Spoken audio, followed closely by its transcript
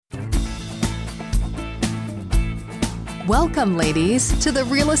Welcome, ladies, to the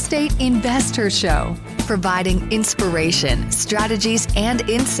Real Estate Investor Show, providing inspiration, strategies, and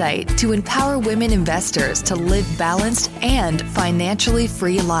insight to empower women investors to live balanced and financially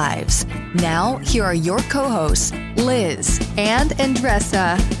free lives. Now, here are your co-hosts, Liz and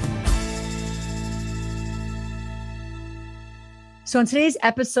Andressa. So in today's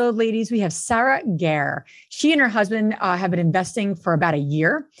episode, ladies, we have Sara Gair. She and her husband have been investing for about a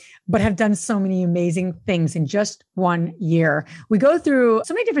year, but have done so many amazing things in just 1 year. We go through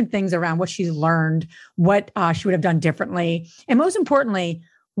so many different things around what she's learned, what she would have done differently, and most importantly,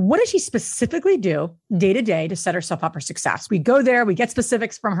 what does she specifically do day to day to set herself up for success? We go there, we get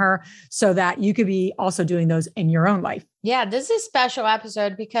specifics from her so that you could be also doing those in your own life. Yeah, this is a special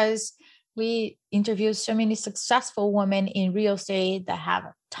episode because we interview so many successful women in real estate that have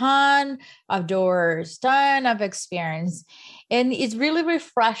a ton of doors, ton of experience. And it's really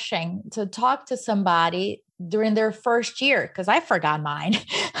refreshing to talk to somebody during their first year, because I forgot mine.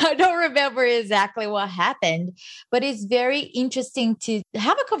 I don't remember exactly what happened, but it's very interesting to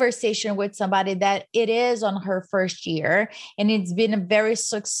have a conversation with somebody that it is on her first year and it's been very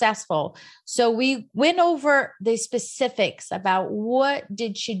successful. So we went over the specifics about what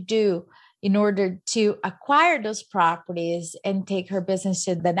did she do in order to acquire those properties and take her business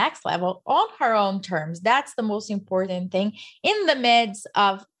to the next level on her own terms. That's the most important thing in the midst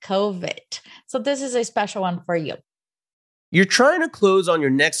of COVID. So this is a special one for you. You're trying to close on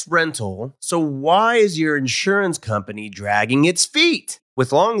your next rental, so why is your insurance company dragging its feet?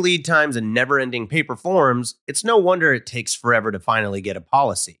 With long lead times and never-ending paper forms, it's no wonder it takes forever to finally get a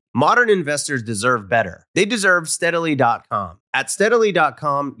policy. Modern investors deserve better. They deserve Steadily.com. At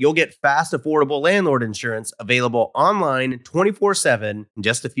Steadily.com, you'll get fast, affordable landlord insurance available online 24/7 in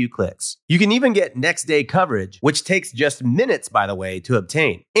just a few clicks. You can even get next-day coverage, which takes just minutes, by the way, to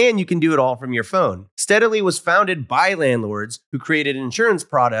obtain. And you can do it all from your phone. Steadily was founded by landlords who created insurance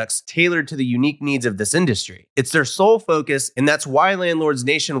products tailored to the unique needs of this industry. It's their sole focus, and that's why landlords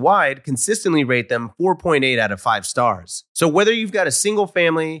nationwide consistently rate them 4.8 out of 5 stars. So whether you've got a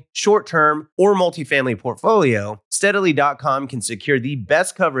single-family, short-term, or multifamily portfolio, Steadily.com can secure the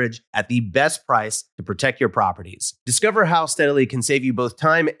best coverage at the best price to protect your properties. Discover how Steadily can save you both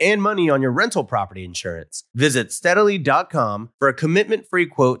time and money on your rental property insurance. Visit Steadily.com for a commitment-free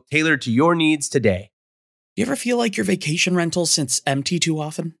quote tailored to your needs today. You ever feel like your vacation rental sits empty too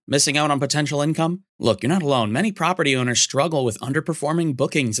often, missing out on potential income? Look, you're not alone. Many property owners struggle with underperforming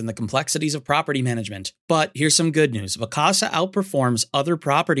bookings and the complexities of property management. But here's some good news. Vacasa outperforms other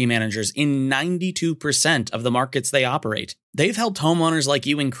property managers in 92% of the markets they operate. They've helped homeowners like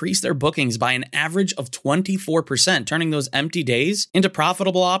you increase their bookings by an average of 24%, turning those empty days into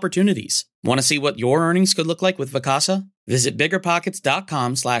profitable opportunities. Want to see what your earnings could look like with Vacasa? Visit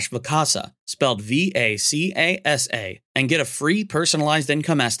biggerpockets.com/Vacasa, spelled VACASA, and get a free personalized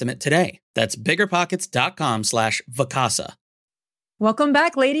income estimate today. That's biggerpockets.com/Vacasa. Welcome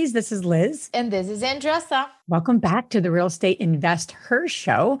back, ladies. This is Liz. And this is Andressa. Welcome back to the Real Estate Invest Her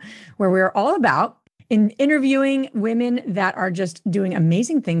Show, where we're all about interviewing women that are just doing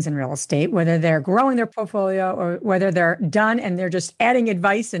amazing things in real estate, whether they're growing their portfolio or whether they're done and they're just adding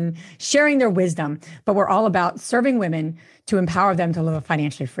advice and sharing their wisdom. But we're all about serving women to empower them to live a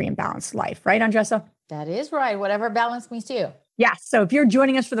financially free and balanced life. Right, Andressa? That is right. Whatever balance means to you. Yeah. So if you're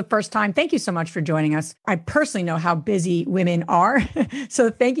joining us for the first time, thank you so much for joining us. I personally know how busy women are.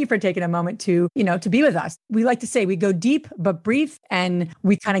 So thank you for taking a moment to be with us. We like to say we go deep, but brief, and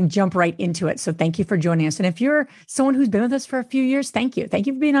we kind of jump right into it. So thank you for joining us. And if you're someone who's been with us for a few years, thank you. Thank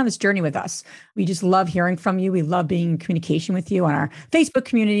you for being on this journey with us. We just love hearing from you. We love being in communication with you on our Facebook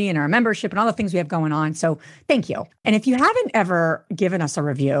community and our membership and all the things we have going on. So thank you. And if you haven't ever given us a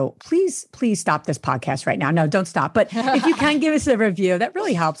review, please stop this podcast right now. No, don't stop. But if you can give us a review, that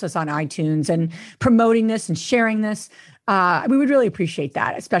really helps us on iTunes and promoting this and sharing this. We would really appreciate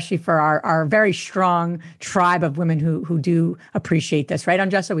that, especially for our very strong tribe of women who do appreciate this, right,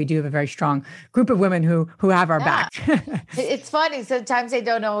 Andressa? We do have a very strong group of women who have our back. It's funny. Sometimes they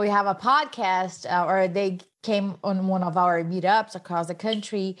don't know we have a podcast or they came on one of our meetups across the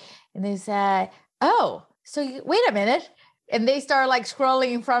country and they said, oh, so wait a minute. And they start like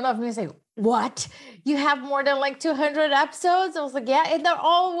scrolling in front of me and say, what? You have more than like 200 episodes? I was like, yeah. And they're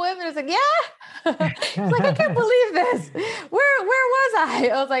all women. I was like, yeah. It's like, I can't believe this. Where was I?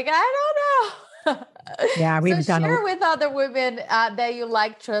 I was like, I don't know. Yeah, we've done share with other women that you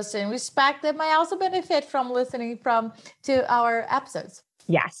like, trust, and respect that might also benefit from listening to our episodes.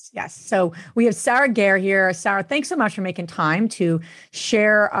 Yes. So we have Sara Gair here. Sara, thanks so much for making time to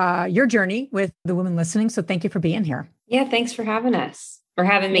share your journey with the women listening. So thank you for being here. Yeah, thanks for having us. Or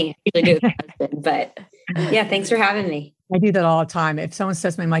having me. I usually do it with my husband, but Yeah, thanks for having me. I do that all the time. If someone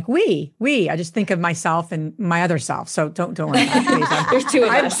says something like we, I just think of myself and my other self. So don't worry about it. There's two of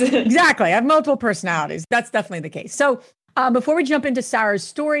us. Exactly. I have multiple personalities. That's definitely the case. So before we jump into Sara's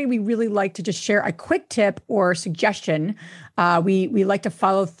story, we really like to just share a quick tip or suggestion. We like to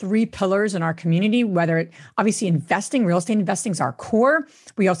follow 3 pillars in our community, whether it obviously investing, real estate investing is our core.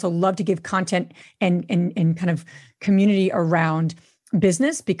 We also love to give content and kind of community around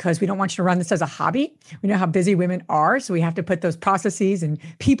business because we don't want you to run this as a hobby. We know how busy women are, so we have to put those processes and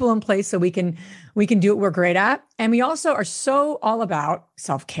people in place so we can do what we're great at. And we also are so all about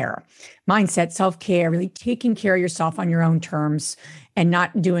self-care, mindset, self-care, really taking care of yourself on your own terms and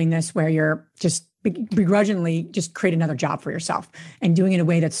not doing this where you're just begrudgingly just create another job for yourself and doing it in a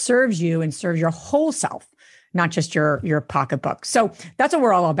way that serves you and serves your whole self, not just your pocketbook. So that's what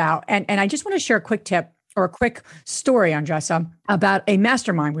we're all about. And I just want to share a quick tip or a quick story, Andressa, about a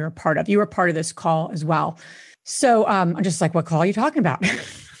mastermind we were part of. You were part of this call as well. So I'm just like, what call are you talking about?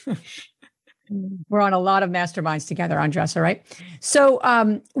 We're on a lot of masterminds together, Andressa, right? So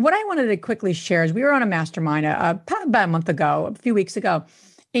what I wanted to quickly share is we were on a mastermind about a month ago, a few weeks ago,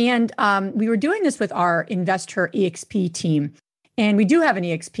 and we were doing this with our Investor EXP team. And we do have an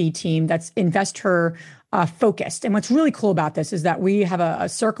EXP team that's investor focused. And what's really cool about this is that we have a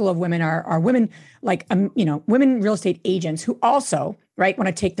circle of women, are women like, women real estate agents who also, right, want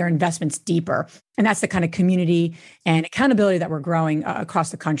to take their investments deeper. And that's the kind of community and accountability that we're growing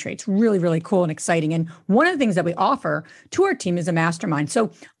across the country. It's really, really cool and exciting. And one of the things that we offer to our team is a mastermind.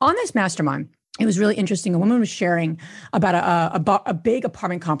 So on this mastermind, it was really interesting. A woman was sharing about a big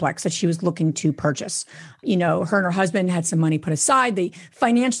apartment complex that she was looking to purchase. Her and her husband had some money put aside. They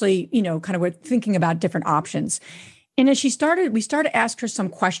financially, kind of were thinking about different options. And as we started to ask her some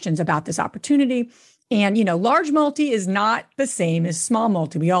questions about this opportunity. And, large multi is not the same as small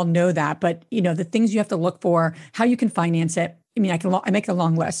multi. We all know that. But, the things you have to look for, how you can finance it. I mean, I make a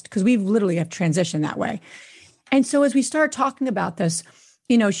long list because we've literally have transitioned that way. And so as we started talking about this,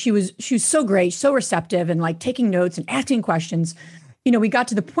 she was so great, so receptive and like taking notes and asking questions. We got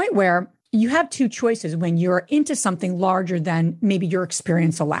to the point where you have 2 choices when you're into something larger than maybe your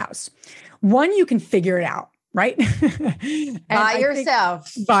experience allows. One, you can figure it out, right? By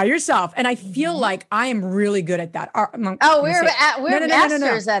yourself. And I feel like I am really good at that. We're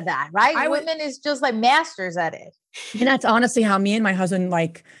masters at that, right? Women is just like masters at it. And that's honestly how me and my husband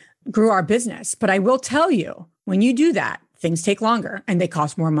grew our business. But I will tell you, when you do that, things take longer and they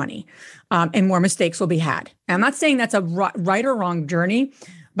cost more money and more mistakes will be had. And I'm not saying that's a right or wrong journey,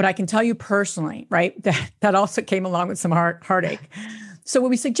 but I can tell you personally, right, that also came along with some heartache. So what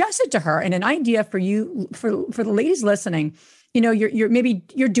we suggested to her, and an idea for you, for the ladies listening,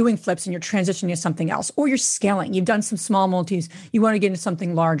 you're doing flips and you're transitioning to something else, or you're scaling. You've done some small multis. You want to get into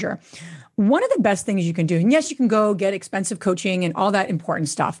something larger. One of the best things you can do, and yes, you can go get expensive coaching and all that important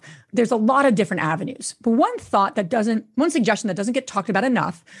stuff. There's a lot of different avenues. But one suggestion that doesn't get talked about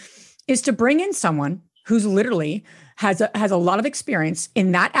enough is to bring in someone who's literally has a lot of experience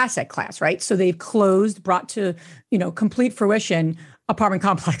in that asset class, right? So they've brought to, complete fruition apartment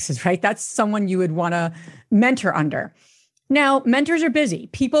complexes, right? That's someone you would want to mentor under. Now, mentors are busy.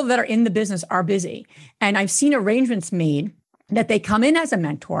 People that are in the business are busy. And I've seen arrangements made that they come in as a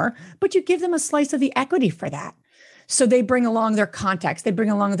mentor, but you give them a slice of the equity for that. So they bring along their contacts, they bring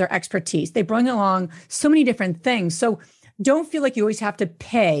along their expertise, they bring along so many different things. So don't feel like you always have to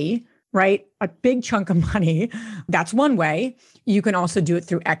pay, right, a big chunk of money. That's one way. You can also do it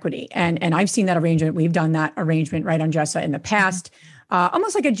through equity. And I've seen that arrangement. We've done that arrangement, right, Andressa, in the past,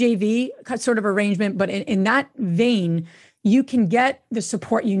 almost like a JV sort of arrangement. But in that vein, you can get the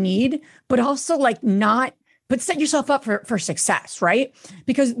support you need, but also but set yourself up for success, right?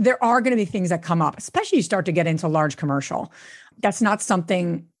 Because there are going to be things that come up, especially you start to get into large commercial. That's not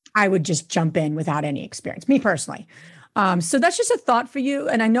something I would just jump in without any experience, me personally. So that's just a thought for you.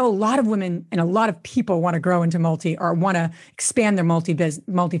 And I know a lot of women and a lot of people want to grow into multi or want to expand their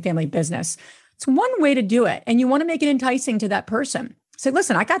multifamily business. It's one way to do it. And you want to make it enticing to that person. Say,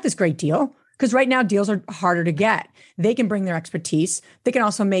 listen, I got this great deal. Because right now deals are harder to get. They can bring their expertise. They can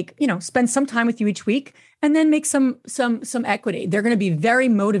also spend some time with you each week and then make some equity. They're going to be very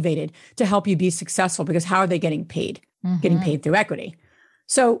motivated to help you be successful because how are they getting paid? Mm-hmm. Getting paid through equity.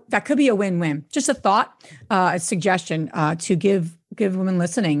 So that could be a win-win. Just a thought, a suggestion to give women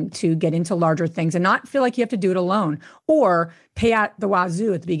listening to get into larger things and not feel like you have to do it alone or pay out the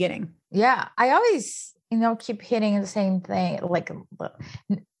wazoo at the beginning. Yeah. I always, keep hitting the same thing. Like,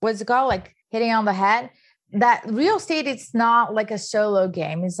 what's it called? Like, hitting on the head, that real estate, it's not like a solo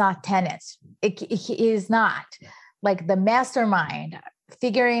game. It's not tennis. It is not like the mastermind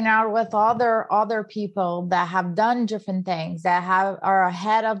figuring out with other people that have done different things, that are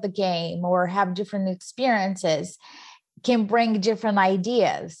ahead of the game or have different experiences, can bring different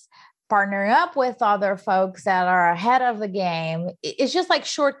ideas. Partnering up with other folks that are ahead of the game, it's just like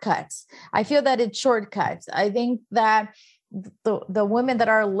shortcuts. I feel that it's shortcuts. I think that the women that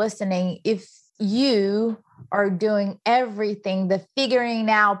are listening, if you are doing everything, the figuring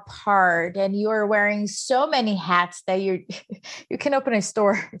out part, and you're wearing so many hats that you can open a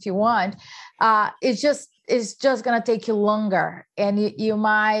store if you want, it's just going to take you longer, and you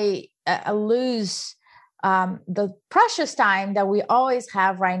might lose the precious time that we always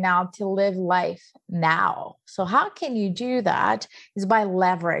have right now to live life now. So how can you do that? Is by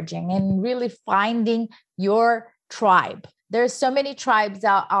leveraging and really finding your tribe. There's so many tribes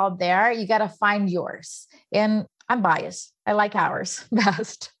out there. You got to find yours. And I'm biased. I like ours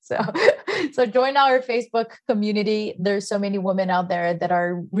best. So join our Facebook community. There's so many women out there that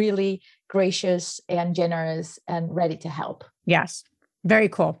are really gracious and generous and ready to help. Yes. Very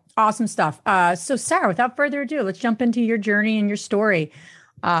cool. Awesome stuff. So Sara, without further ado, let's jump into your journey and your story.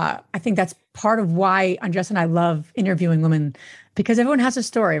 I think that's part of why Andres and I love interviewing women, because everyone has a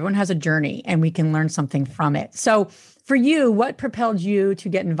story, everyone has a journey, and we can learn something from it. So for you, what propelled you to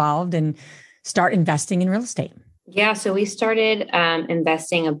get involved and start investing in real estate? Yeah, so we started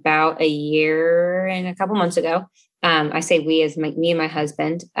investing about a year and a couple months ago. I say we as me and my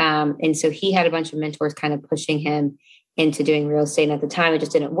husband. And so he had a bunch of mentors kind of pushing him into doing real estate. And at the time, it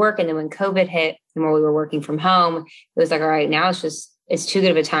just didn't work. And then when COVID hit and while we were working from home, it was like, all right, now it's too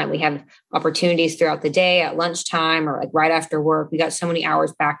good of a time. We have opportunities throughout the day at lunchtime or like right after work. We got so many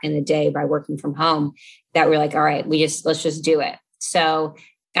hours back in the day by working from home that we're like, all right, let's just do it. So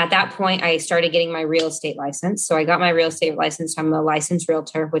at that point, I started getting my real estate license. So I got my real estate license. I'm a licensed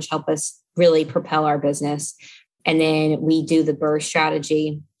realtor, which helped us really propel our business. And then we do the BRRRR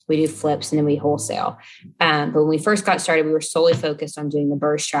strategy. We do flips and then we wholesale. But when we first got started, we were solely focused on doing the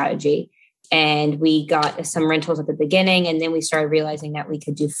BRRRR strategy. And we got some rentals at the beginning. And then we started realizing that we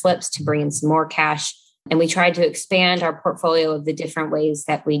could do flips to bring in some more cash. And we tried to expand our portfolio of the different ways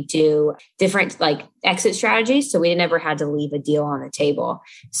that we do different like exit strategies. So we never had to leave a deal on the table.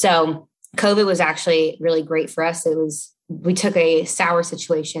 So COVID was actually really great for us. We took a sour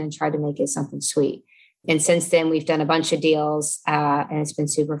situation and tried to make it something sweet. And since then, we've done a bunch of deals and it's been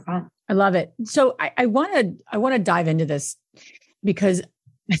super fun. I love it. So I want to dive into this because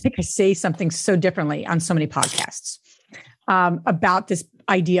I think I say something so differently on so many podcasts about this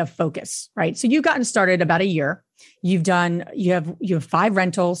idea of focus, right? So you've gotten started about a year. You have 5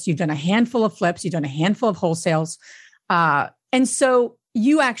 rentals. You've done a handful of flips. You've done a handful of wholesales. And so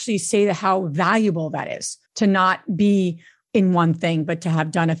you actually say how valuable that is to not be in one thing, but to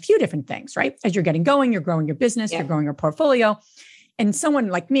have done a few different things, right? As you're getting going, you're growing your business, You're growing your portfolio. And someone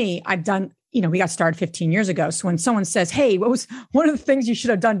like me, I've done, we got started 15 years ago. So when someone says, hey, what was one of the things you should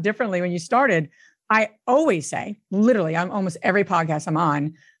have done differently when you started? I always say, literally, I'm almost every podcast I'm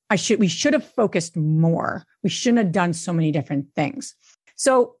on, we should have focused more. We shouldn't have done so many different things.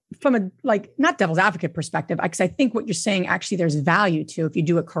 So from a not devil's advocate perspective, because I think what you're saying, actually, there's value to if you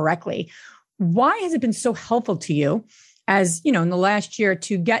do it correctly. Why has it been so helpful to you as, in the last year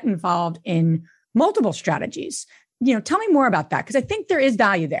to get involved in multiple strategies? Tell me more about that, because I think there is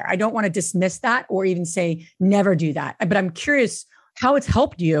value there. I don't want to dismiss that or even say never do that, but I'm curious how it's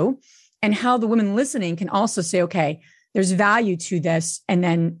helped you and how the women listening can also say, okay, there's value to this. And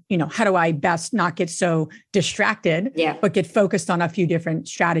then, how do I best not get so distracted, but get focused on a few different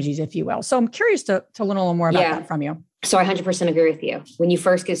strategies, if you will. So I'm curious to learn a little more about that from you. So I 100% agree with you. When you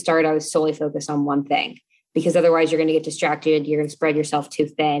first get started, I was solely focused on one thing, because otherwise you're going to get distracted. You're going to spread yourself too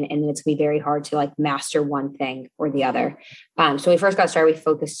thin. And then it's going to be very hard to master one thing or the other. So when we first got started, we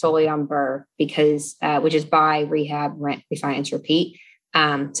focused solely on BRRRR because, which is buy, rehab, rent, refinance, repeat.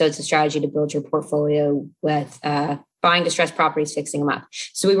 So it's a strategy to build your portfolio with buying distressed properties, fixing them up.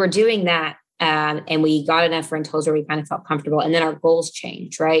 So we were doing that and we got enough rentals where we kind of felt comfortable. And then our goals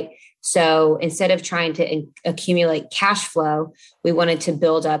changed, right? So instead of trying to accumulate cash flow, we wanted to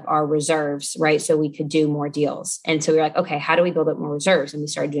build up our reserves, right? So we could do more deals. And so we were like, okay, how do we build up more reserves? And we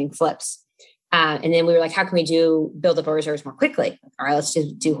started doing flips. And then we were like, how can we build up our reserves more quickly? All right, let's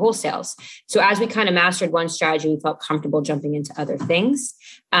just do wholesales. So as we kind of mastered one strategy, we felt comfortable jumping into other things.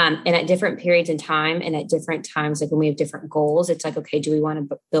 And at different periods in time and at different times, like when we have different goals, it's like, okay, do we want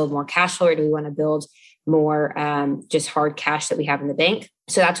to build more cash flow or do we want to build more just hard cash that we have in the bank?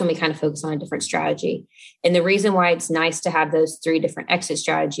 So that's when we kind of focus on a different strategy. And the reason why it's nice to have those 3 different exit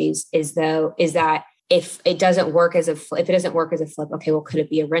strategies is that if it doesn't work as a flip, okay, well, could it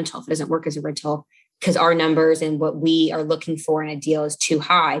be a rental? If it doesn't work as a rental, because our numbers and what we are looking for in a deal is too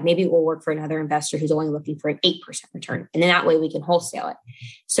high. Maybe it will work for another investor who's only looking for an 8% return. And then that way we can wholesale it.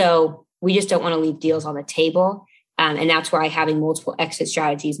 So we just don't want to leave deals on the table. And that's why having multiple exit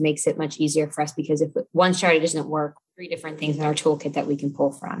strategies makes it much easier for us, because if one strategy doesn't work, 3 different things in our toolkit that we can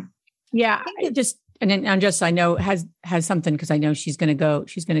pull from. Yeah. I know has something, because I know she's going to go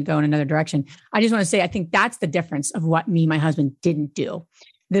in another direction. I just want to say, I think that's the difference of what me and my husband didn't do.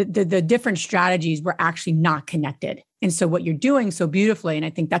 The different strategies were actually not connected. And so what you're doing so beautifully, and I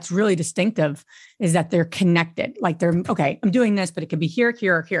think that's really distinctive, is that they're connected. Like they're, okay, I'm doing this, but it could be here,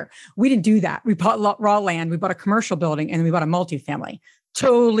 here, or here. We didn't do that. We bought raw land, we bought a commercial building, and we bought a multifamily.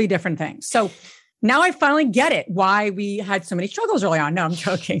 Totally different things. So now I finally get it, why we had so many struggles early on. No, I'm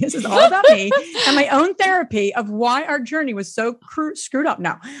joking. This is all about me and my own therapy of why our journey was so screwed up.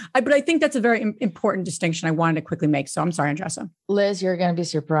 No, but I think that's a very important distinction I wanted to quickly make. So I'm sorry, Andressa. Liz, you're going to be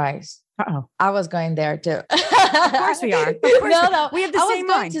surprised. Uh-oh. I was going there too. Of course we are. Of course no. We have the same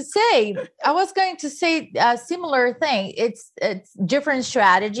mind. I was going to say a similar thing. It's different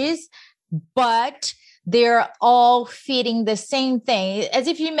strategies, but they're all feeding the same thing. As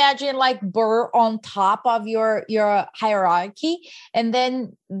if you imagine like Burr on top of your hierarchy. And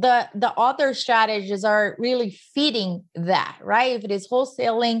then the other strategies are really feeding that, right? If it is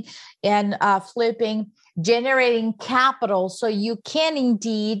wholesaling and flipping, generating capital, so you can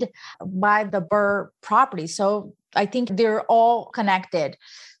indeed buy the Burr property. So I think they're all connected.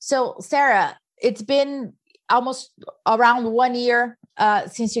 So Sara, it's been almost around 1 year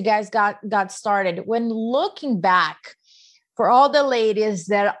since you guys got started. When looking back, for all the ladies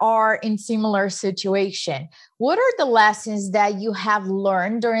that are in similar situation, what are the lessons that you have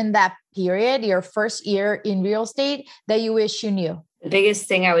learned during that period, your first year in real estate, that you wish you knew? The biggest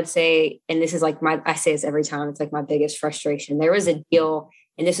thing I would say, and this is like I say this every time, it's like my biggest frustration. There was a deal,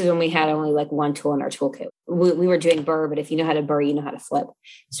 and this is when we had only like one tool in our toolkit. We were doing Burr, but if you know how to Burr, you know how to flip.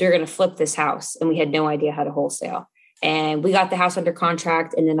 So we're going to flip this house, and we had no idea how to wholesale. And we got the house under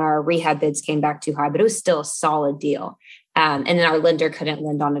contract, and then our rehab bids came back too high, but it was still a solid deal. And then our lender couldn't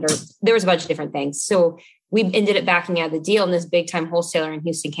lend on it, or there was a bunch of different things. So we ended up backing out of the deal, and this big time wholesaler in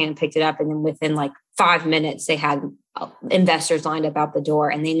Houston came and picked it up. And then within like 5 minutes, they had investors lined up out the door,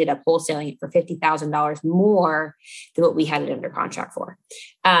 and they ended up wholesaling it for $50,000 more than what we had it under contract for.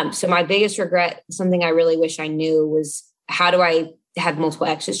 So my biggest regret, something I really wish I knew, was how do I have multiple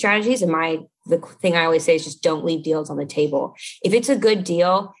exit strategies? And the thing I always say is just don't leave deals on the table. If it's a good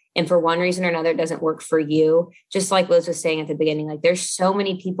deal and for one reason or another, it doesn't work for you, just like Liz was saying at the beginning, like there's so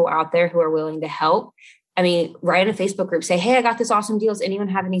many people out there who are willing to help. I mean, write in a Facebook group, say, hey, I got this awesome deal. Does anyone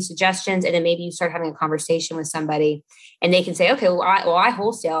have any suggestions? And then maybe you start having a conversation with somebody and they can say, okay, well, I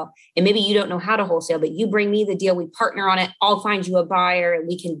wholesale, and maybe you don't know how to wholesale, but you bring me the deal. We partner on it. I'll find you a buyer and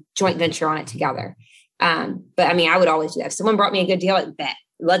we can joint venture on it together. But I mean, I would always do that. If someone brought me a good deal, I'd bet.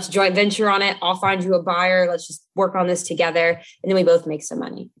 Let's joint venture on it. I'll find you a buyer. Let's just work on this together. And then we both make some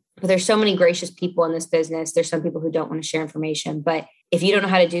money. But there's so many gracious people in this business. There's some people who don't want to share information. But if you don't know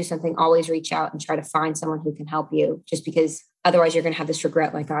how to do something, always reach out and try to find someone who can help you, just because otherwise you're going to have this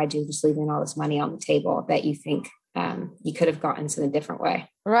regret like I do, just leaving all this money on the table that you think you could have gotten in a different way.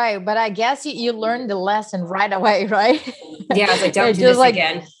 Right. But I guess you learned the lesson right away, right? Yeah. It's like, don't do this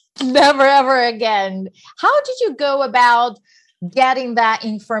again. Never, ever again. How did you go about getting that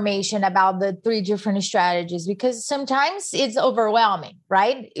information about the 3 different strategies? Because sometimes it's overwhelming,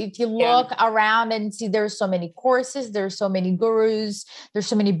 right? If you look around and see there's so many courses, there's so many gurus, there's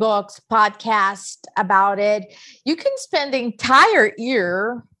so many books, podcasts about it. You can spend the entire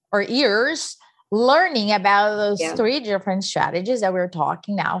year or years learning about those 3 different strategies that we're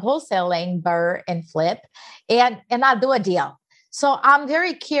talking now, wholesaling, Burr, and flip, and not do a deal. So I'm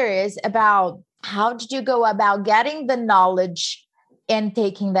very curious about, how did you go about getting the knowledge and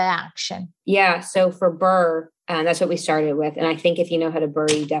taking the action? Yeah. So for Burr, that's what we started with. And I think if you know how to Burr,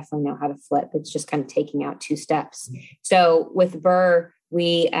 you definitely know how to flip. It's just kind of taking out 2 steps. So with Burr,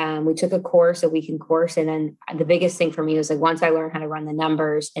 we took a course, a weekend course. And then the biggest thing for me was like, once I learned how to run the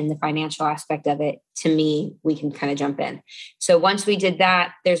numbers and the financial aspect of it, to me, we can kind of jump in. So once we did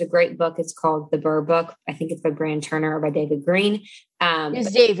that, there's a great book. It's called The Burr Book. I think it's by Brian Turner or by David Green.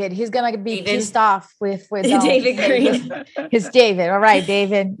 It's David. He's going to be pissed off with David Green. It's David. All right,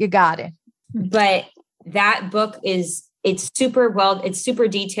 David, you got it. But that book it's super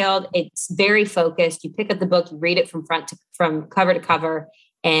detailed. It's very focused. You pick up the book, you read it from cover to cover,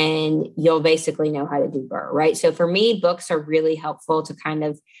 and you'll basically know how to do Burr, right? So for me, books are really helpful to kind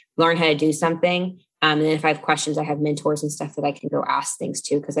of learn how to do something. And then if I have questions, I have mentors and stuff that I can go ask things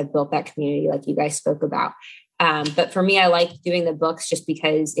to, because I've built that community like you guys spoke about. But for me, I like doing the books just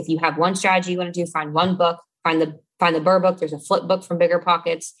because if you have one strategy you want to do, find one book, find the Burr book. There's a flip book from Bigger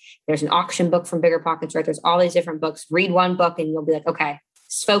Pockets. There's an auction book from Bigger Pockets, right? There's all these different books. Read one book and you'll be like, okay,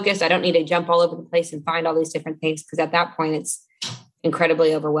 it's focused. I don't need to jump all over the place and find all these different things. Because at that point, it's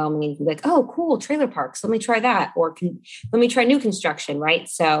incredibly overwhelming. And you can be like, oh, cool, trailer parks. Let me try that. Or let me try new construction, right?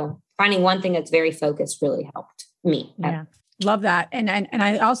 So finding one thing that's very focused really helped me. Yeah. Love that. And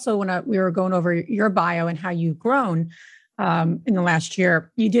I also, when we were going over your bio and how you've grown in the last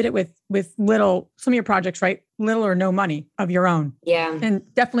year, you did it with some of your projects, right? Little or no money of your own. Yeah. And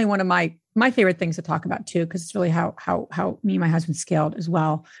definitely one of my favorite things to talk about too, because it's really how me and my husband scaled as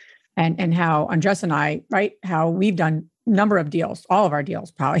well. And how Andres and I, right? How we've done number of deals, all of our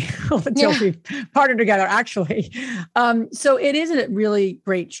deals, probably all the deals we've partnered together actually. So it is a really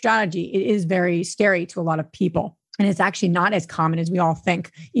great strategy. It is very scary to a lot of people. And it's actually not as common as we all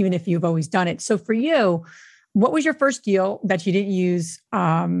think, even if you've always done it. So for you, what was your first deal that you didn't use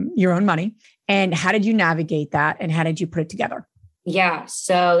your own money? And how did you navigate that? And how did you put it together? Yeah.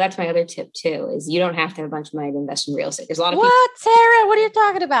 So that's my other tip too, is you don't have to have a bunch of money to invest in real estate. There's a lot of What, Sarah? What are you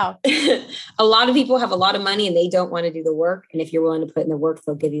talking about? A lot of people have a lot of money and they don't want to do the work. And if you're willing to put in the work,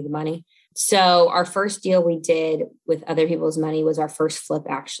 they'll give you the money. So our first deal we did with other people's money was our first flip,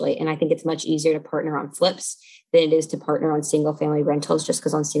 actually. And I think it's much easier to partner on flips than it is to partner on single family rentals, just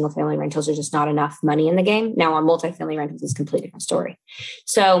because on single family rentals, there's just not enough money in the game. Now on multifamily rentals, it's a completely different story.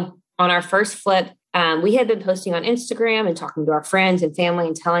 So on our first flip, we had been posting on Instagram and talking to our friends and family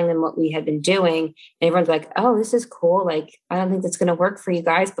and telling them what we had been doing. And everyone's like, oh, this is cool. Like, I don't think that's going to work for you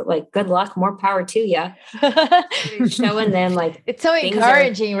guys, but like, good luck, more power to you. Showing them like, it's so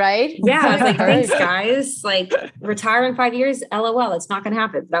encouraging, right? Yeah. I was like, thanks guys. Like retire in 5 years. LOL. It's not going to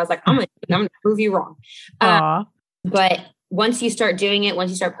happen. But I was like, I'm going to prove you wrong. But once you start doing it,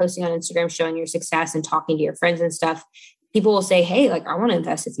 once you start posting on Instagram, showing your success and talking to your friends and stuff, people will say, hey, like, I want to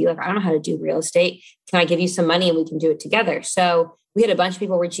invest with you. Like, I don't know how to do real estate. Can I give you some money and we can do it together? So we had a bunch of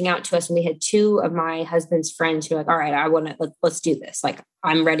people reaching out to us, and we had two of my husband's friends who were like, all right, I want to, let's do this. Like,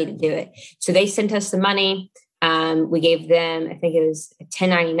 I'm ready to do it. So they sent us the money. We gave them, I think it was a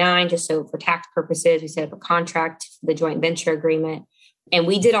 1099, just so for tax purposes, we set up a contract for the joint venture agreement. And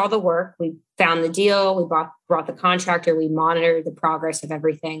we did all the work. We found the deal. We brought the contractor. We monitored the progress of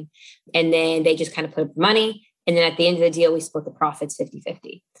everything. And then they just kind of put up the money. And then at the end of the deal, we split the profits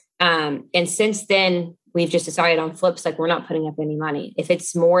 50-50. And since then, we've just decided on flips, like we're not putting up any money. If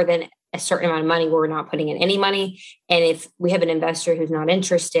it's more than a certain amount of money, we're not putting in any money. And if we have an investor who's not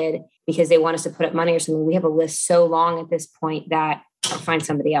interested because they want us to put up money or something, we have a list so long at this point that I'll find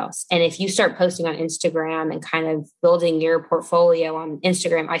somebody else. And if you start posting on Instagram and kind of building your portfolio on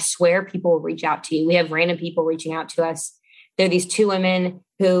Instagram, I swear people will reach out to you. We have random people reaching out to us. There are these two women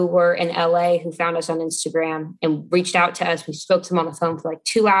who were in LA who found us on Instagram and reached out to us. We spoke to them on the phone for like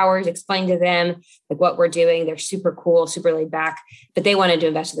 2 hours, explained to them like what we're doing. They're super cool, super laid back, but they wanted to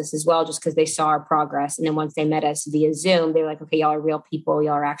invest with us as well, just because they saw our progress. And then once they met us via Zoom, they were like, okay, y'all are real people.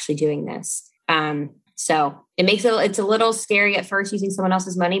 Y'all are actually doing this. So it's a little scary at first using someone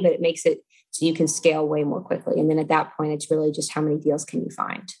else's money, but it makes it so you can scale way more quickly. And then at that point, it's really just how many deals can you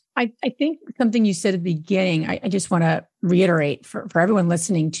find? I think something you said at the beginning, I just want to reiterate for everyone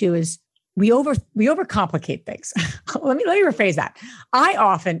listening too, is we overcomplicate things. let me rephrase that. I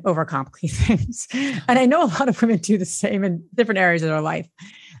often overcomplicate things. And I know a lot of women do the same in different areas of their life.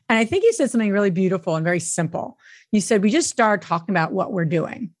 And I think you said something really beautiful and very simple. You said, we just started talking about what we're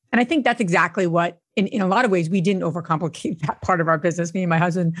doing. And I think that's exactly what, in a lot of ways, we didn't overcomplicate that part of our business. Me and my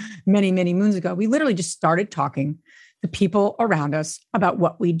husband, many, many moons ago, we literally just started talking to people around us about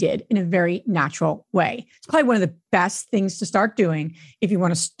what we did in a very natural way. It's probably one of the best things to start doing if you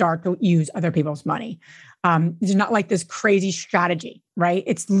want to start to use other people's money. It's not like this crazy strategy, right?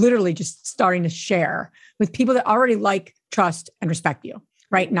 It's literally just starting to share with people that already like, trust, and respect you,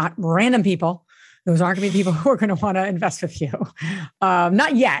 right? Not random people. Those aren't going to be people who are going to want to invest with you.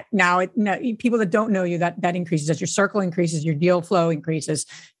 Not yet. Now, people that don't know you, that increases as your circle increases, your deal flow increases,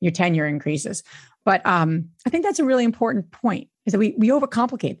 your tenure increases. But I think that's a really important point, is that we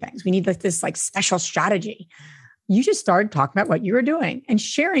overcomplicate things. We need this special strategy. You just started talking about what you were doing and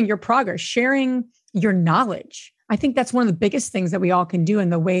sharing your progress, sharing your knowledge. I think that's one of the biggest things that we all can do in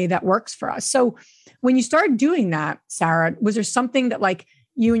the way that works for us. So when you started doing that, Sara, was there something that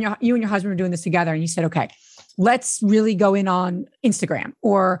you and your husband were doing this together and you said, okay, let's really go in on Instagram,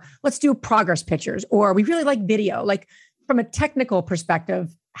 or let's do progress pictures, or we really like video? Like from a technical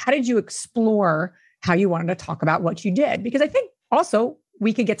perspective, how did you explore how you wanted to talk about what you did? Because I think also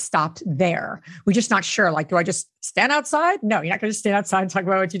we could get stopped there. We're just not sure. Like, do I just stand outside? No, you're not going to stand outside and talk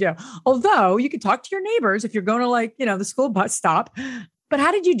about what you do. Although you could talk to your neighbors if you're going to like, the school bus stop. But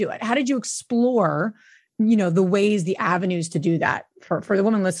how did you do it? How did you explore, the ways, the avenues to do that for the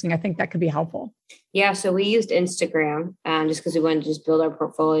woman listening? I think that could be helpful. Yeah. So we used Instagram just because we wanted to just build our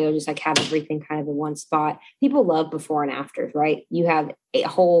portfolio, just like have everything kind of in one spot. People love before and afters, right? You have a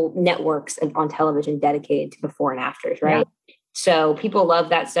whole networks on television dedicated to before and afters, right? Yeah. So people love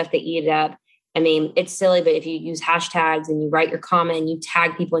that stuff. They eat it up. I mean, it's silly, but if you use hashtags and you write your comment and you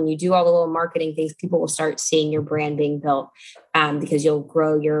tag people and you do all the little marketing things, people will start seeing your brand being built because you'll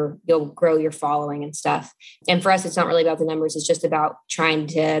grow your following and stuff. And for us, it's not really about the numbers. It's just about trying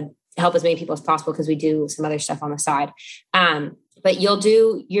to help as many people as possible because we do some other stuff on the side. But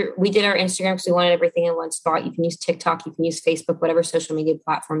we did our Instagram because we wanted everything in one spot. You can use TikTok, you can use Facebook, whatever social media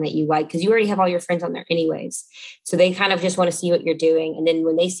platform that you like, because you already have all your friends on there anyways. So they kind of just want to see what you're doing. And then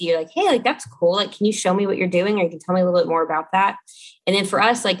when they see you're like, hey, like, that's cool. Like, can you show me what you're doing? Or you can tell me a little bit more about that. And then for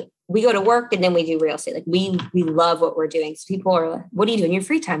us, like, we go to work and then we do real estate. Like we love what we're doing. So people are like, what do you do in your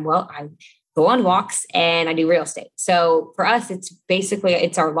free time? Well, I go on walks and I do real estate. So for us,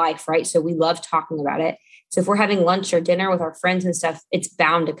 it's our life, right? So we love talking about it. So if we're having lunch or dinner with our friends and stuff, it's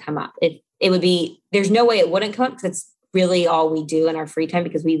bound to come up. There's no way it wouldn't come up because it's really all we do in our free time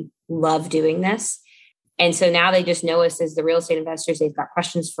because we love doing this. And so now they just know us as the real estate investors. They've got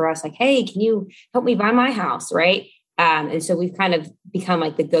questions for us like, hey, can you help me buy my house? Right. And so we've kind of become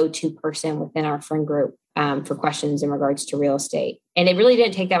like the go-to person within our friend group for questions in regards to real estate. And it really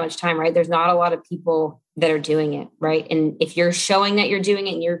didn't take that much time, right? There's not a lot of people that are doing it, right? And if you're showing that you're doing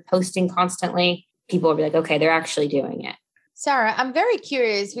it and you're posting constantly, people will be like, okay, they're actually doing it. Sarah, I'm very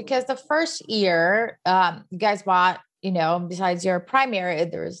curious because the first year you guys bought, besides your primary,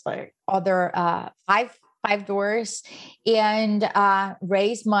 there's like other five doors and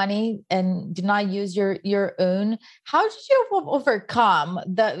raise money and do not use your own. How did you overcome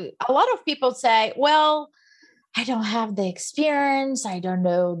a lot of people say, well, I don't have the experience. I don't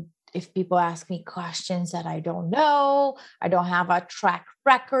know if people ask me questions that I don't know. I don't have a track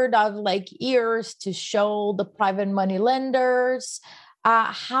record of like years to show the private money lenders.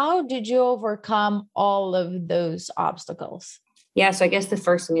 How did you overcome all of those obstacles? Yeah. So I guess the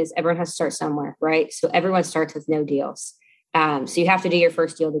first thing is everyone has to start somewhere, right? So everyone starts with no deals. So you have to do your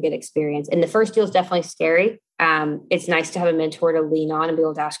first deal to get experience. And the first deal is definitely scary. It's nice to have a mentor to lean on and be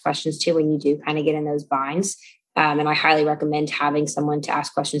able to ask questions to when you do kind of get in those binds. And I highly recommend having someone to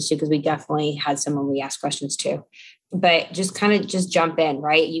ask questions to, because we definitely had someone we asked questions to. But just jump in,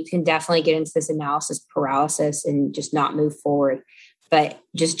 right? You can definitely get into this analysis paralysis and just not move forward. But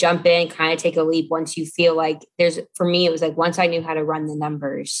just jump in, kind of take a leap once you feel like for me, it was like once I knew how to run the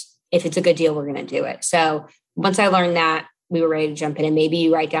numbers, if it's a good deal, we're going to do it. So once I learned that, we were ready to jump in. And maybe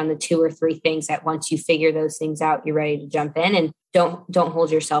you write down the 2 or 3 things that once you figure those things out, you're ready to jump in and don't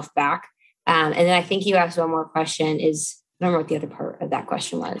hold yourself back. And then I think you asked one more question I don't remember what the other part of that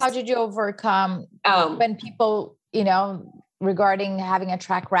question was. How did you overcome when people, regarding having a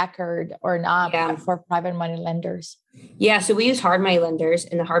track record or not for private money lenders? Yeah. So we use hard money lenders,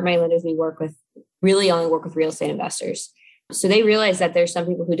 and the hard money lenders we work with really only work with real estate investors. So they realize that there's some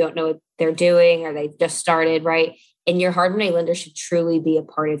people who don't know what they're doing or they've just started, right? And your hard money lender should truly be a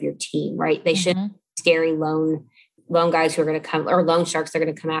part of your team, right? They shouldn't be scary loan guys who are going to come, or loan sharks that are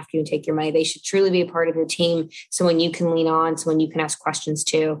going to come after you and take your money. They should truly be a part of your team. Someone you can lean on, someone you can ask questions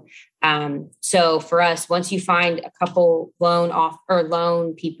to. So for us, once you find a couple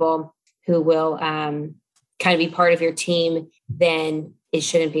loan people who will kind of be part of your team, then it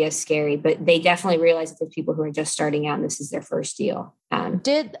shouldn't be as scary. But they definitely realize that there's people who are just starting out and this is their first deal.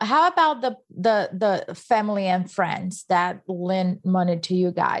 How about the family and friends that lend money to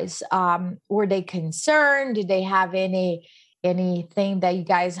you guys? Were they concerned? Did they have anything that you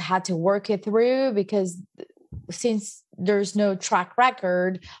guys had to work it through? Because since there's no track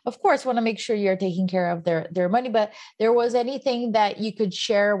record, of course, want to make sure you're taking care of their money. But there was anything that you could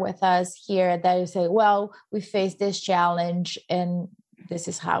share with us here that you say, well, we faced this challenge and this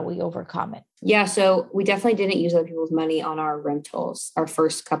is how we overcome it? Yeah. So we definitely didn't use other people's money on our rentals, our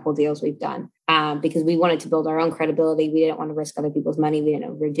first couple deals we've done, because we wanted to build our own credibility. We didn't want to risk other people's money. We didn't know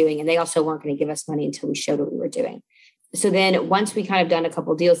what we were doing. And they also weren't going to give us money until we showed what we were doing. So then once we kind of done a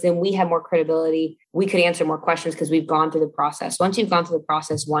couple of deals, then we had more credibility. We could answer more questions because we've gone through the process. Once you've gone through the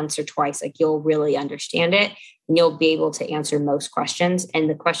process once or twice, like you'll really understand it and you'll be able to answer most questions. And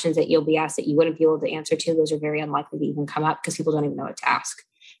the questions that you'll be asked that you wouldn't be able to answer to, those are very unlikely to even come up because people don't even know what to ask.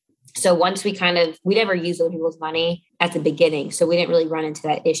 So once we never used other people's money at the beginning. So we didn't really run into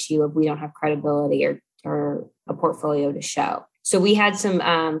that issue of we don't have credibility or a portfolio to show. So we had some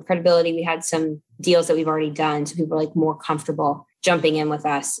credibility. We had some deals that we've already done. So people were like more comfortable jumping in with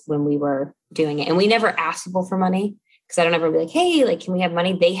us when we were doing it. And we never asked people for money because I don't ever be like, hey, like, can we have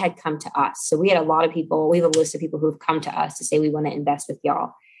money? They had come to us. So we had a lot of people. We have a list of people who have come to us to say, we want to invest with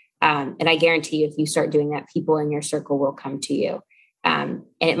y'all. And I guarantee you, if you start doing that, people in your circle will come to you. And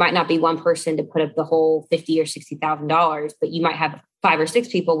it might not be one person to put up the whole $50,000 or $60,000, but you might have 5 or 6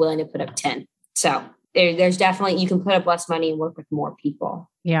 people willing to put up 10. So there's definitely, you can put up less money and work with more people.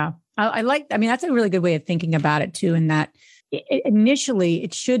 Yeah. I mean, that's a really good way of thinking about it too. In that initially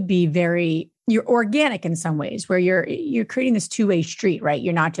it should be you're organic in some ways where you're creating this two-way street, right?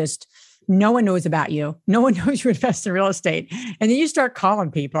 You're not just, no one knows about you. No one knows you invest in real estate. And then you start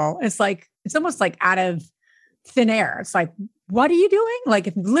calling people. It's almost like out of thin air. It's like, what are you doing? Like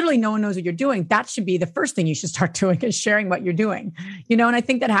if literally no one knows what you're doing, that should be the first thing you should start doing is sharing what you're doing, and I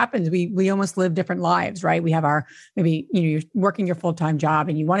think that happens. We almost live different lives, right? We have maybe, you're working your full-time job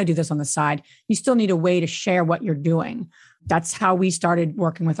and you want to do this on the side. You still need a way to share what you're doing. That's how we started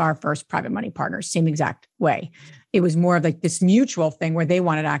working with our first private money partners, same exact way. It was more of like this mutual thing where they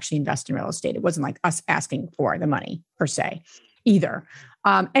wanted to actually invest in real estate. It wasn't like us asking for the money per se either.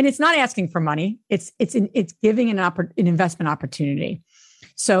 And it's not asking for money. It's giving an investment opportunity.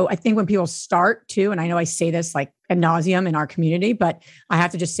 So I think when people start to, and I know I say this like ad nauseum in our community, but I have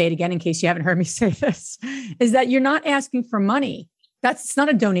to just say it again in case you haven't heard me say this, is that you're not asking for money. It's not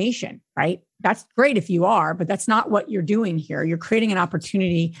a donation, right? That's great if you are, but that's not what you're doing here. You're creating an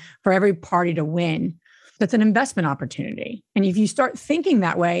opportunity for every party to win. That's an investment opportunity. And if you start thinking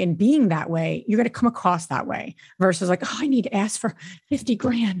that way and being that way, you're going to come across that way versus like, oh, I need to ask for 50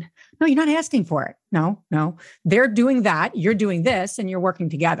 grand. No, you're not asking for it. No. They're doing that. You're doing this and you're working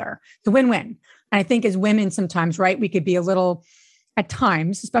together. It's a win-win. And I think as women sometimes, right, we could be a little, at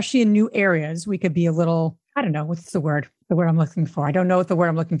times, especially in new areas, we could be a little, I don't know, what's the word? The word I'm looking for. I don't know what the word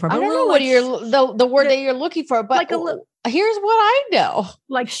I'm looking for. I don't know what the word that you're looking for, but like here's what I know.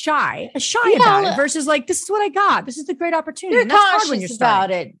 Like shy about it versus like, this is what I got. This is the great opportunity. You're and that's conscious hard when you're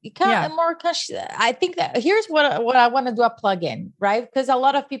about it. You can't more conscious. I think that here's what I want to do a plug in, right? Because a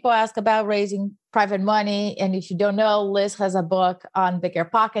lot of people ask about raising private money. And if you don't know, Liz has a book on bigger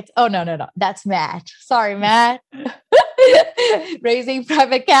pockets. Oh, no. That's Matt. Sorry, Matt. Raising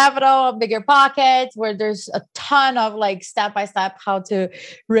private capital on bigger pockets, where there's a ton of like step-by-step how to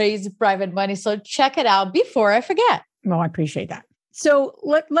raise private money. So check it out before I forget. Well, I appreciate that. So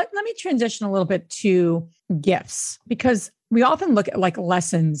let me transition a little bit to gifts, because we often look at like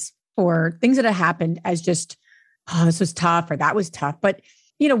lessons or things that have happened as just, oh, this was tough or that was tough. But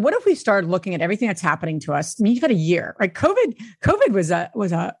what if we started looking at everything that's happening to us? I mean, you've had a year, right? COVID was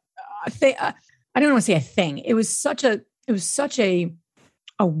a thing. I don't want to say a thing. It was such a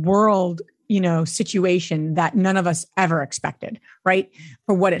world, situation that none of us ever expected, right?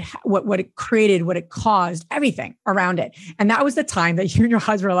 For what it created, what it caused, everything around it. And that was the time that you and your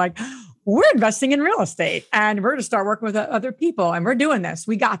husband were like, we're investing in real estate and we're going to start working with other people and we're doing this.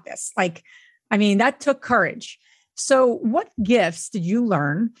 We got this. That took courage. So what gifts did you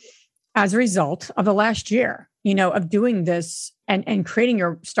learn as a result of the last year, of doing this and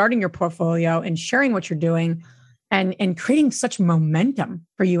starting your portfolio and sharing what you're doing and creating such momentum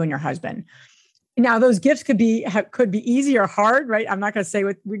for you and your husband? Now, those gifts could be easy or hard, right? I'm not going to say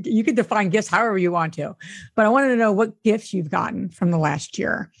you could define gifts however you want to, but I wanted to know what gifts you've gotten from the last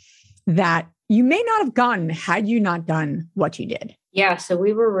year that you may not have gotten had you not done what you did. Yeah. So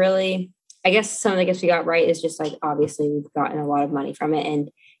we were really, I guess some of the gifts we got right is just like, obviously we've gotten a lot of money from it. And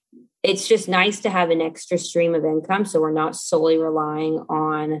it's just nice to have an extra stream of income. So we're not solely relying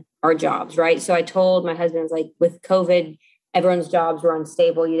on our jobs, right? So I told my husband, I was like, with COVID, everyone's jobs were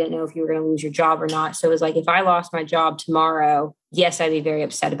unstable. You didn't know if you were going to lose your job or not. So it was like, if I lost my job tomorrow, yes, I'd be very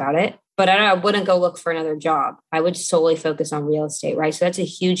upset about it, but I wouldn't go look for another job. I would solely focus on real estate, right? So that's a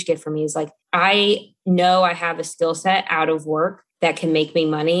huge gift for me. Is like, I know I have a skill set out of work that can make me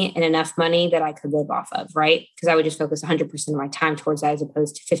money and enough money that I could live off of, right? Because I would just focus 100% of my time towards that as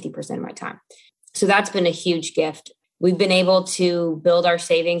opposed to 50% of my time. So that's been a huge gift. We've been able to build our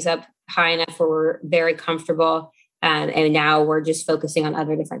savings up high enough where we're very comfortable. And now we're just focusing on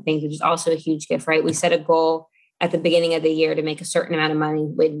other different things, which is also a huge gift, right? We set a goal at the beginning of the year to make a certain amount of money.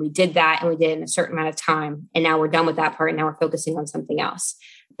 When we did that and we did it in a certain amount of time, and now we're done with that part. And now we're focusing on something else.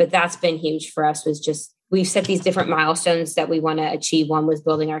 But that's been huge for us, was just, we've set these different milestones that we want to achieve. One was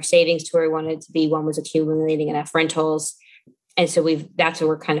building our savings to where we wanted it to be. One was accumulating enough rentals. And so that's where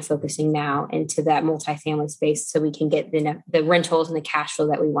we're kind of focusing now into that multifamily space, so we can get the rentals and the cash flow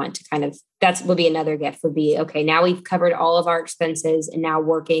that we want to kind of, would be another gift, would be, okay, now we've covered all of our expenses and now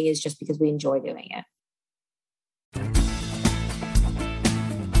working is just because we enjoy doing it.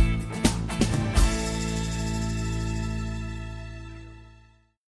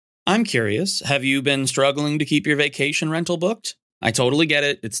 I'm curious, have you been struggling to keep your vacation rental booked? I totally get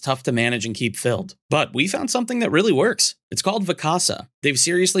it. It's tough to manage and keep filled. But we found something that really works. It's called Vacasa. They've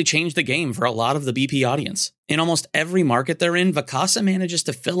seriously changed the game for a lot of the BP audience. In almost every market they're in, Vacasa manages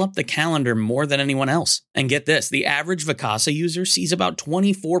to fill up the calendar more than anyone else. And get this, the average Vacasa user sees about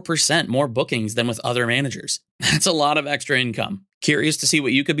 24% more bookings than with other managers. That's a lot of extra income. Curious to see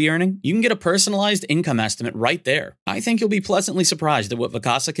what you could be earning? You can get a personalized income estimate right there. I think you'll be pleasantly surprised at what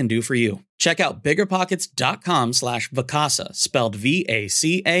Vacasa can do for you. Check out biggerpockets.com/Vacasa, spelled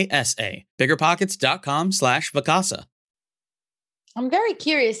Vacasa. biggerpockets.com/Vacasa. I'm very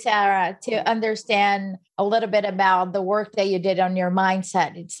curious, Sara, to understand a little bit about the work that you did on your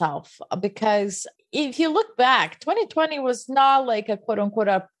mindset itself. Because if you look back, 2020 was not like a quote unquote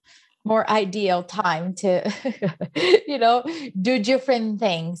a more ideal time to, do different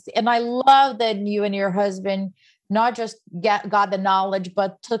things. And I love that you and your husband not just got the knowledge,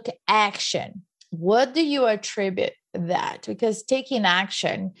 but took action. What do you attribute that? Because taking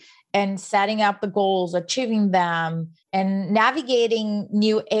action and setting up the goals, achieving them, and navigating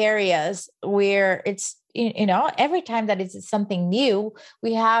new areas where it's, every time that it's something new,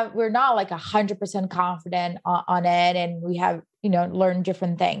 we're not like 100% confident on it. And we have, learn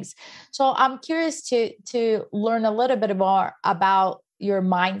different things. So I'm curious to learn a little bit more about your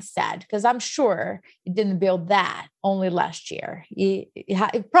mindset, because I'm sure you didn't build that only last year. You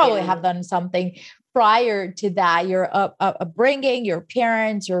probably have done something prior to that, your upbringing, your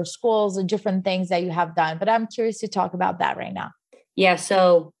parents, your schools, and different things that you have done. But I'm curious to talk about that right now. Yeah.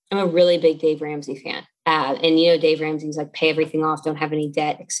 So I'm a really big Dave Ramsey fan. And Dave Ramsey's like, pay everything off, don't have any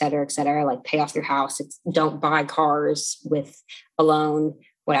debt, et cetera, like pay off your house. Don't buy cars with a loan,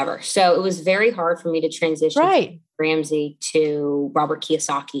 whatever. So it was very hard for me to transition from Ramsey to Robert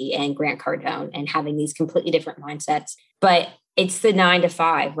Kiyosaki and Grant Cardone and having these completely different mindsets. But it's the 9 to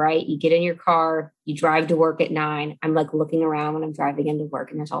 5, right? You get in your car, you drive to work at 9. I'm like looking around when I'm driving into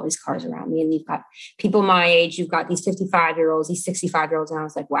work and there's all these cars around me. And you've got people my age, you've got these 55-year-olds, these 65-year-olds. And I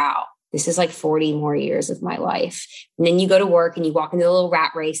was like, wow, this is like 40 more years of my life. And then you go to work and you walk into the little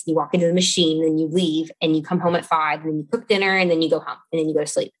rat race, and you walk into the machine, and then you leave and you come home at 5, and then you cook dinner, and then you go home, and then you go to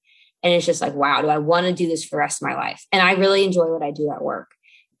sleep. And it's just like, wow, do I want to do this for the rest of my life? And I really enjoy what I do at work.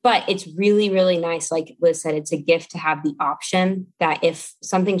 But it's really, really nice. Like Liz said, it's a gift to have the option that if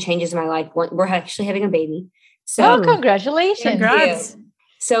something changes in my life, we're actually having a baby. So congratulations. Congrats.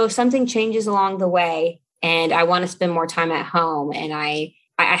 So if something changes along the way and I want to spend more time at home, and I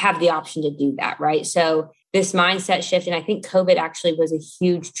have the option to do that, right? So this mindset shift, and I think COVID actually was a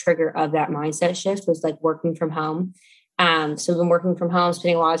huge trigger of that mindset shift, was like working from home. So I've been working from home,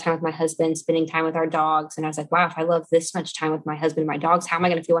 spending a lot of time with my husband, spending time with our dogs. And I was like, wow, if I love this much time with my husband and my dogs, how am I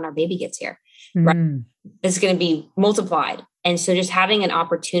going to feel when our baby gets here? Right? It's going to be multiplied. And so just having an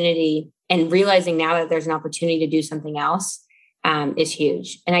opportunity and realizing now that there's an opportunity to do something else is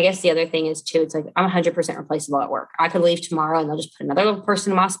huge. And I guess the other thing is too, it's like, I'm 100% replaceable at work. I could leave tomorrow and they'll just put another little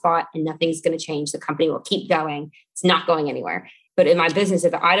person in my spot and nothing's going to change. The company will keep going. It's not going anywhere. But in my business,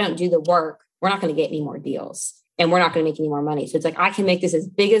 if I don't do the work, we're not going to get any more deals. And we're not going to make any more money. So it's like, I can make this as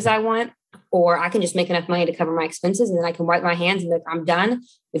big as I want, or I can just make enough money to cover my expenses. And then I can wipe my hands and be like, I'm done.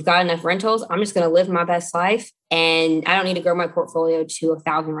 We've got enough rentals. I'm just going to live my best life. And I don't need to grow my portfolio to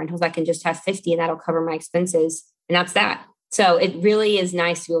 1,000 rentals. I can just have 50 and that'll cover my expenses. And that's that. So it really is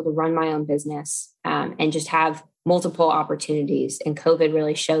nice to be able to run my own business and just have multiple opportunities. And COVID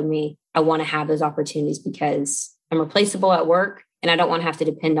really showed me I want to have those opportunities because I'm replaceable at work. And I don't want to have to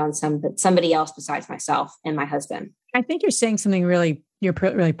depend on somebody else besides myself and my husband. I think you're saying something really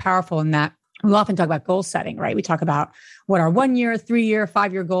powerful in that we often talk about goal setting, right? We talk about what our 1 year, 3 year,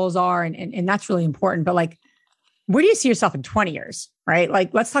 5 year goals are. And that's really important. But like, where do you see yourself in 20 years, right?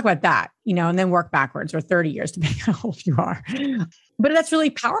 Like, let's talk about that, and then work backwards, or 30 years, depending on how old you are. But that's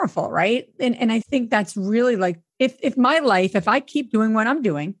really powerful, right? And I think that's really like, if I keep doing what I'm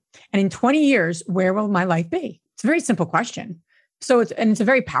doing, and in 20 years, where will my life be? It's a very simple question. So it's a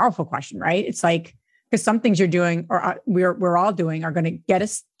very powerful question, right? It's like, because some things you're doing or we're all doing are going to get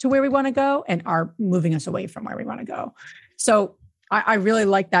us to where we want to go and are moving us away from where we want to go. So I really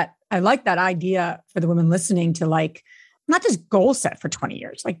like that. I like that idea for the women listening to like, not just goal set for 20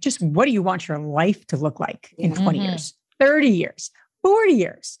 years, like just what do you want your life to look like in 20 years, 30 years, 40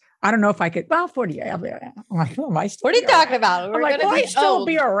 years? I don't know if I could, 40 years. I'm like, oh, am I still what are you talking about? We're like, will I still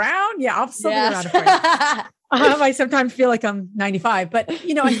be around? Yeah, I'll still be around. I sometimes feel like I'm 95, but I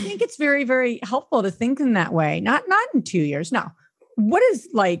think it's very, very helpful to think in that way. Not in 2 years. No. What is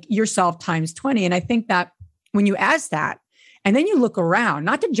like yourself times 20? And I think that when you ask that, And then you look around,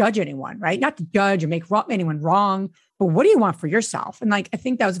 not to judge anyone, right? Not to judge or make anyone wrong, but what do you want for yourself? And like, I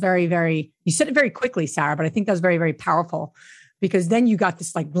think that was you said it very quickly, Sara, but I think that was very, very powerful because then you got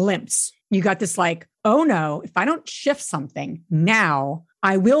this like glimpse. You got this like, oh no, if I don't shift something now,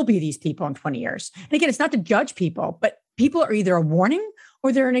 I will be these people in 20 years. And again, it's not to judge people, but people are either a warning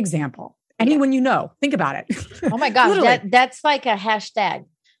or they're an example. Anyone you know, think about it. Oh my gosh, that's like a hashtag.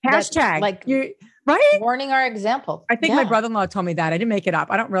 Hashtag. Like you right? Warning or example. I think my brother-in-law told me that. I didn't make it up.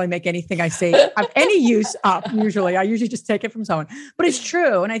 I don't really make anything I say of any use up usually. I usually just take it from someone. But it's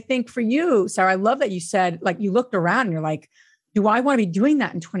true. And I think for you, Sara, I love that you said, like, you looked around and you're like, do I want to be doing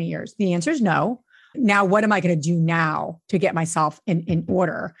that in 20 years? The answer is no. Now, what am I going to do now to get myself in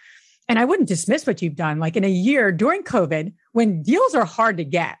order? And I wouldn't dismiss what you've done. Like in a year during COVID, when deals are hard to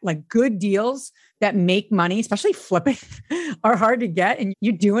get, like good deals that make money, especially flipping, are hard to get. And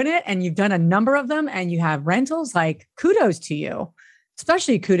you're doing it and you've done a number of them and you have rentals, like kudos to you,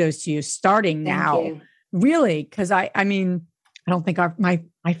 especially kudos to you starting now. Really, because I mean, I don't think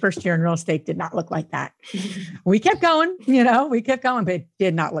my first year in real estate did not look like that. We kept going, but it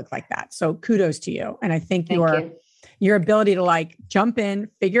did not look like that. So kudos to you. And I think your ability to like jump in,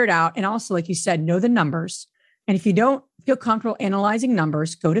 figure it out. And also, like you said, know the numbers. And if you don't feel comfortable analyzing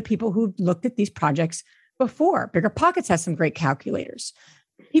numbers, go to people who've looked at these projects before. Bigger Pockets has some great calculators.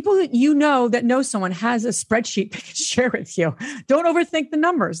 People that that know someone has a spreadsheet they can share with you. Don't overthink the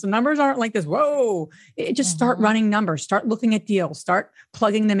numbers. The numbers aren't like this. Whoa, just start running numbers, start looking at deals, start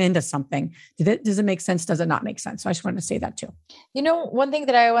plugging them into something. Does it make sense? Does it not make sense? So I just wanted to say that too. One thing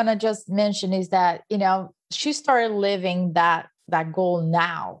that I want to just mention is that, she started living that goal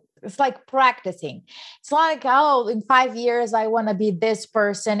now. It's like practicing. It's like, oh, in 5 years, I want to be this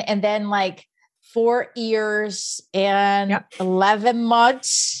person. And then like 4 years and 11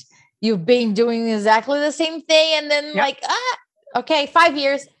 months, you've been doing exactly the same thing. And then okay, 5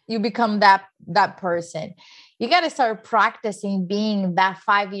 years, you become that person. You got to start practicing being that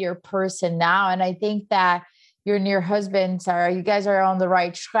 5-year person now. And I think that you and your husband, Sara, you guys are on the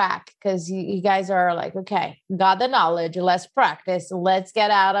right track because you guys are like, okay, got the knowledge. Let's practice. Let's get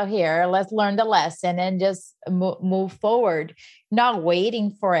out of here. Let's learn the lesson and just move forward, not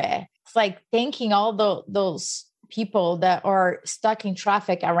waiting for it. It's like thanking all those people that are stuck in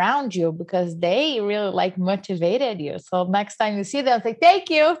traffic around you because they really like motivated you. So next time you see them, it's like, thank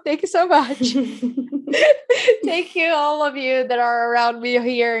you so much. Thank you, all of you that are around me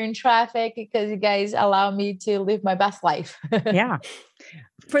here in traffic because you guys allow me to live my best life. Yeah.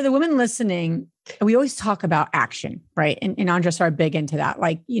 For the women listening, we always talk about action, right? And Andres are big into that.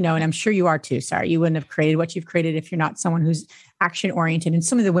 Like, and I'm sure you are too, Sara. You wouldn't have created what you've created if you're not someone who's action oriented. And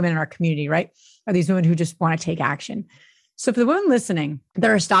some of the women in our community, right, are these women who just want to take action. So for the women listening that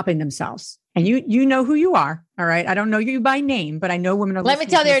are stopping themselves, and you know who you are, all right? I don't know you by name, but I know women are. Let me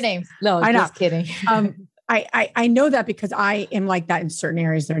tell their names. No, I'm just kidding. I know that because I am like that in certain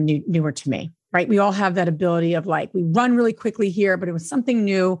areas that are newer to me, right? We all have that ability of like, we run really quickly here, but it was something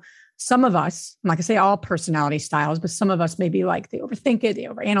new. Some of us, I'm not gonna say all personality styles, but some of us may be like, they overthink it, they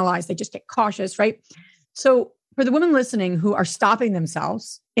overanalyze, they just get cautious, right? So for the women listening who are stopping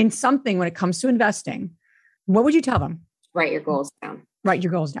themselves in something when it comes to investing, what would you tell them? Write your goals down. Write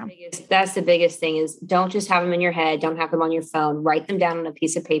your goals down. That's the biggest thing is don't just have them in your head. Don't have them on your phone. Write them down on a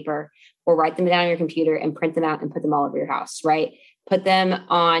piece of paper or write them down on your computer and print them out and put them all over your house, right? Put them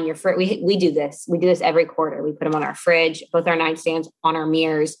on your fridge. We do this. We do this every quarter. We put them on our fridge, both our nightstands, on our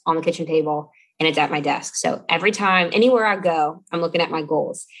mirrors, on the kitchen table, and it's at my desk. So every time, anywhere I go, I'm looking at my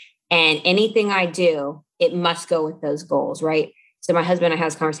goals. And anything I do, it must go with those goals, right? So my husband and I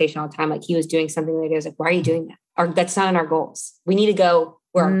have this conversation all the time. Like he was doing something like, I was like, why are you doing that? Or that's not in our goals. We need to go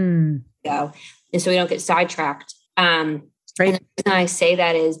where we go. And so we don't get sidetracked. And the reason I say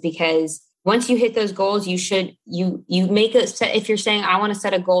that is because once you hit those goals, you make a set. If you're saying, I want to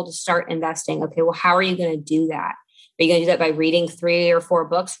set a goal to start investing. Okay, well, how are you going to do that? Are you going to do that by reading 3 or 4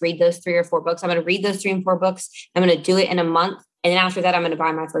 books? Read those 3 or 4 books. I'm going to read those 3 and 4 books. I'm going to do it in a month. And then after that, I'm going to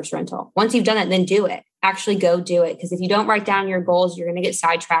buy my first rental. Once you've done that, then do it. Actually go do it. Because if you don't write down your goals, you're going to get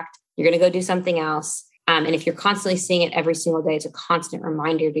sidetracked. You're going to go do something else. And if you're constantly seeing it every single day, it's a constant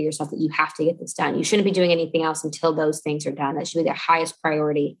reminder to yourself that you have to get this done. You shouldn't be doing anything else until those things are done. That should be the highest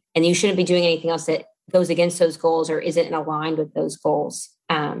priority. And you shouldn't be doing anything else that goes against those goals or isn't aligned with those goals.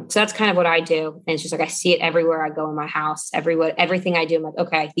 So that's kind of what I do. And it's just like, I see it everywhere I go in my house, everything I do. I'm like,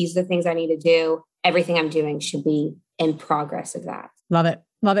 okay, these are the things I need to do. Everything I'm doing should be in progress of that. Love it.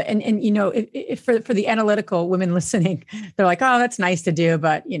 Love it. And if for the analytical women listening, they're like, oh, that's nice to do,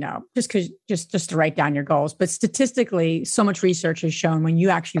 but just to write down your goals. But statistically, so much research has shown when you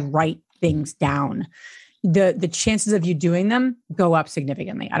actually write things down, the chances of you doing them go up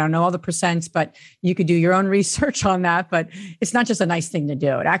significantly. I don't know all the percents, but you could do your own research on that. But it's not just a nice thing to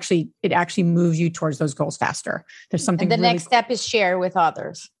do. It actually moves you towards those goals faster. There's something. And the next step is share with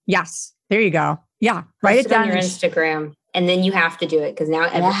others. Yes, there you go. Yeah, write it down on your Instagram, and then you have to do it because now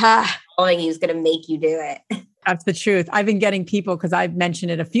everyone's following you is going to make you do it. That's the truth. I've been getting people because I've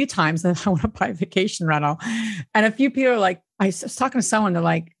mentioned it a few times that I want to buy a vacation rental. And a few people are like, I was talking to someone, they're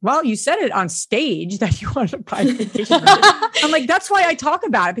like, well, you said it on stage that you wanted to buy a vacation rental. I'm like, that's why I talk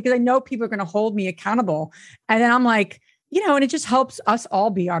about it, because I know people are going to hold me accountable. And then I'm like, and it just helps us all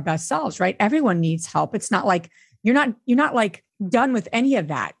be our best selves, right? Everyone needs help. It's not like you're not like done with any of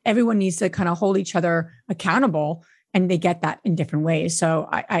that. Everyone needs to kind of hold each other accountable. And they get that in different ways. So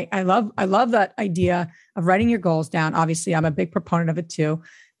I love that idea of writing your goals down. Obviously, I'm a big proponent of it too.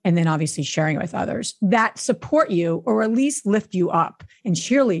 And then obviously sharing it with others that support you or at least lift you up and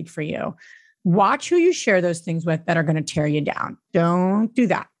cheerlead for you. Watch who you share those things with that are going to tear you down. Don't do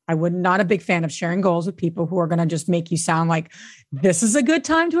that. I would not a big fan of sharing goals with people who are going to just make you sound like this is a good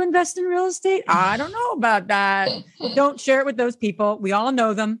time to invest in real estate. I don't know about that. Don't share it with those people. We all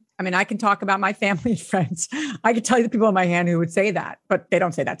know them. I mean, I can talk about my family and friends. I could tell you the people in my hand who would say that, but they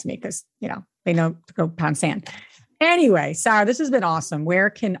don't say that to me because, they know to go pound sand. Anyway, Sara, this has been awesome. Where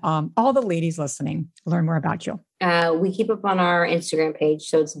can all the ladies listening learn more about you? We keep up on our Instagram page.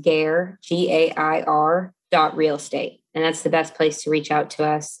 So it's Gair, Gair .real estate. And that's the best place to reach out to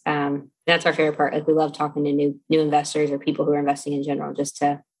us. That's our favorite part. Like we love talking to new investors or people who are investing in general, just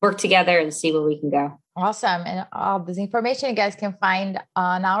to work together and see where we can go. Awesome. And all this information you guys can find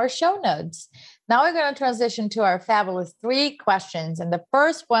on our show notes. Now we're going to transition to our fabulous 3 questions. And the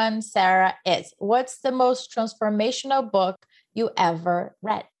first one, Sara, is what's the most transformational book you ever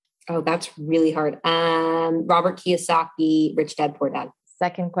read? Oh, that's really hard. Robert Kiyosaki, Rich Dad, Poor Dad.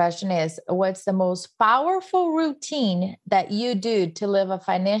 Second question is, what's the most powerful routine that you do to live a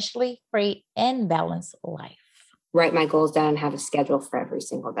financially free and balanced life? Write my goals down and have a schedule for every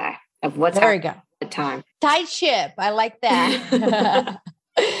single day of what's happening at the time. Tight ship. I like that.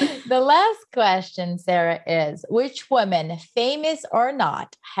 The last question, Sara, is which woman, famous or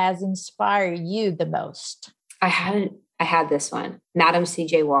not, has inspired you the most? I had this one, Madam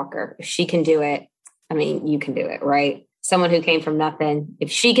C.J. Walker. If she can do it, I mean, you can do it, right? Someone who came from nothing.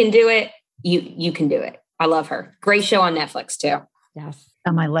 If she can do it, you can do it. I love her. Great show on Netflix too. Yes.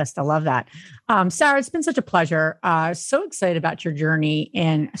 On my list. I love that. Sara, it's been such a pleasure. So excited about your journey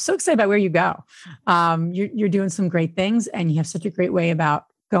and so excited about where you go. You're doing some great things and you have such a great way about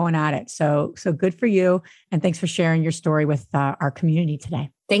going at it. So good for you. And thanks for sharing your story with our community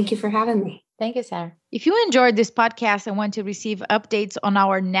today. Thank you for having me. Thank you, Sara. If you enjoyed this podcast and want to receive updates on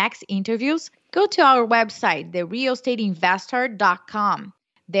our next interviews, go to our website, therealestateinvestor.com.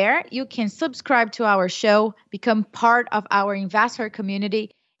 There, you can subscribe to our show, become part of our investor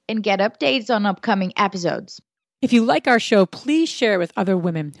community, and get updates on upcoming episodes. If you like our show, please share it with other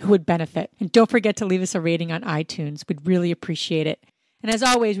women who would benefit. And don't forget to leave us a rating on iTunes. We'd really appreciate it. And as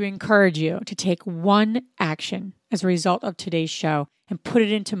always, we encourage you to take one action as a result of today's show and put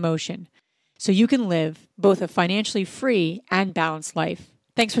it into motion so you can live both a financially free and balanced life.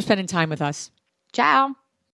 Thanks for spending time with us. Ciao.